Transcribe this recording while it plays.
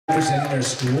Representing their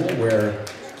school, where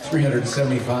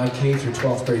 375 K through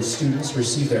 12th grade students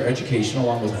receive their education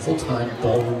along with a full-time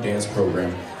ballroom dance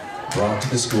program brought to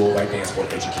the school by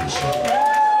DanceSport Education.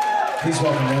 Please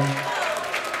welcome them.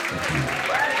 Thank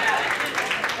you.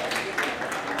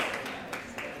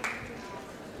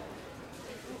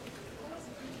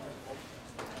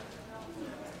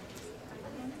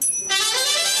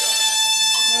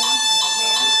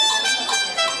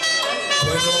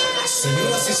 Bueno,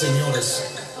 señoras y señores,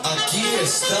 aquí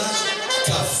está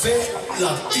Café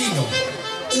Latino,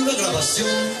 una grabación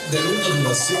de larga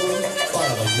duración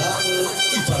para bailar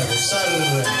y para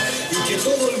gozar, y que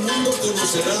todo el mundo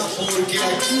conocerá porque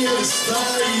aquí está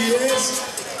y es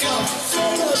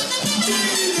Café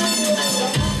Latino.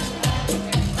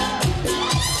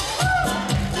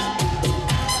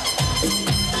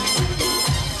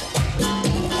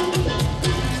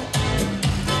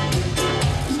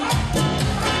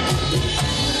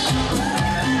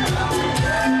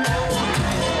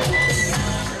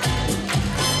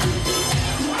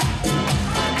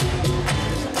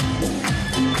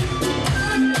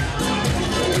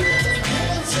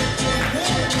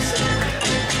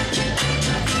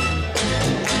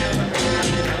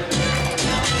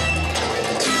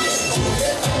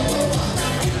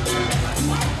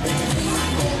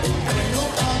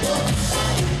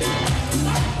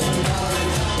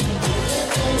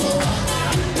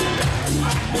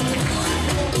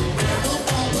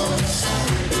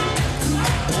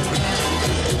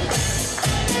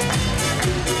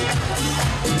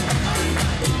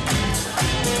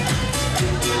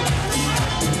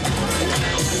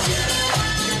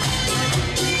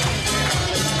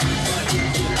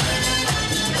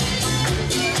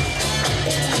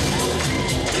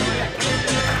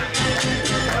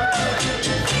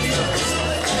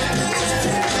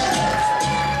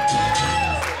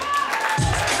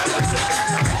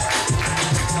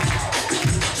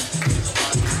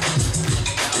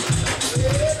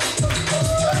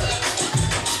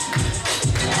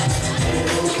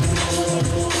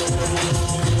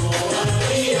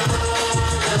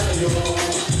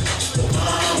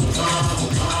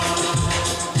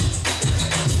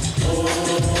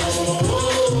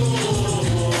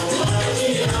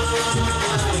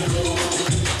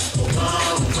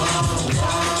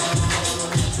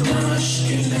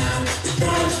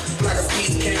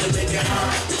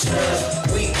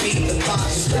 We beat the box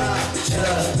stop,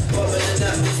 bubbling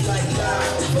up, it's like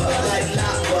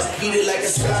lava, heated like a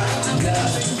sky,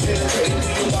 penetrating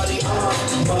through your body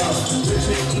armor,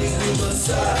 rhythmically we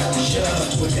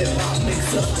massage, with hip hop mix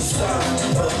up the style,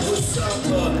 with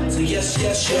summer, so yes, you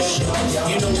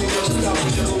know we don't stop, we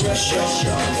never rush, the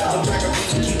back of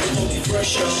beats keep it funky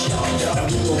fresh,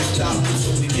 and we won't stop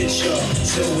until we get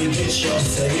you,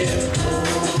 say it.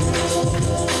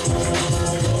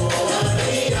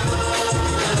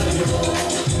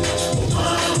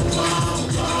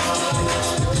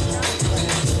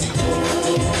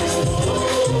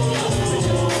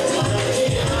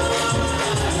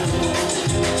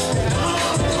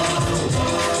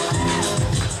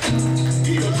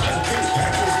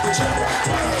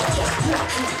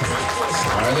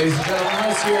 Alright, ladies and gentlemen,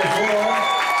 let's hear it for the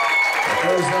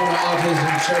Seleznova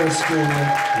Autism Charter Schoolswhere,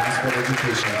 DanceSport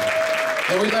Education.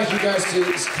 And we'd like you guys to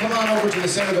come on over to the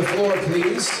center of the floor,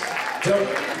 please.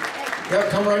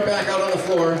 Come right back out on the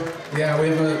floor. Yeah, we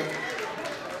have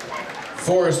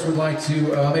Forrest would like to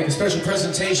make a special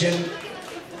presentation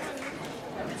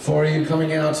for you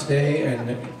coming out today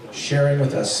and sharing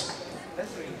with us.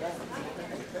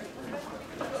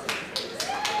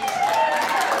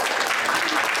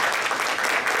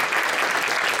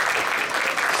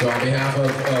 So on behalf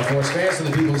of Forrest Vance and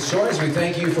the People's Choice, we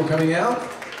thank you for coming out.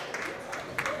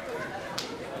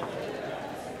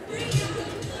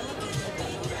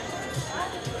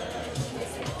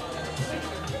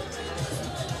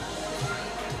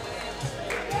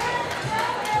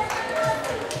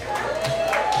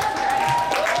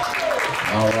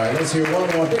 All right, let's hear one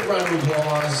more big round of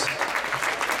applause.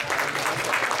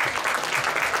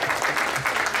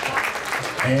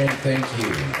 And thank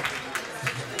you.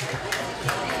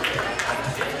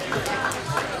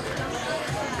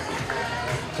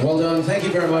 Well done. Thank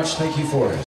you very much. Thank you for it.